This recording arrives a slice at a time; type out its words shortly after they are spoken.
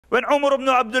When Umar ibn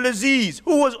Abdul Aziz,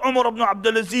 who was Umar ibn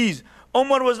Abdul Aziz?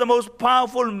 Umar was the most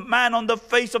powerful man on the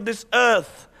face of this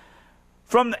earth.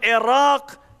 From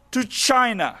Iraq to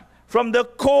China, from the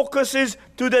Caucasus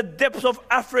to the depths of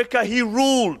Africa, he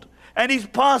ruled. And he's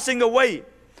passing away.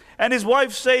 And his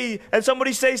wife and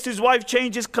somebody says to his wife,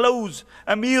 change his clothes.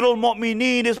 Amir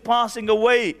al-Mu'mineen is passing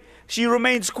away. She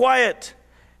remains quiet.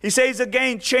 He says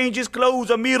again, change his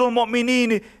clothes. Amir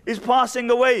al-Mu'mineen is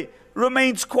passing away.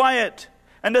 Remains quiet.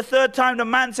 And the third time the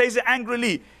man says it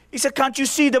angrily. He said, can't you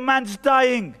see the man's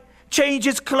dying? Change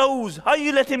his clothes. How are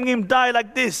you letting him die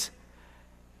like this?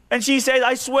 And she said,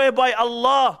 I swear by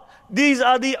Allah, these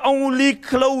are the only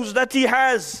clothes that he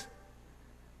has.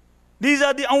 These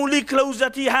are the only clothes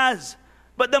that he has.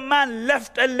 But the man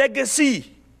left a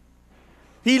legacy.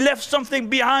 He left something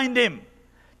behind him.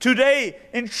 Today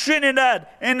in Trinidad,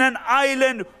 in an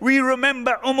island, we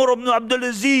remember Umar ibn Abdul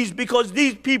Aziz because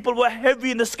these people were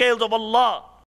heavy in the scales of Allah.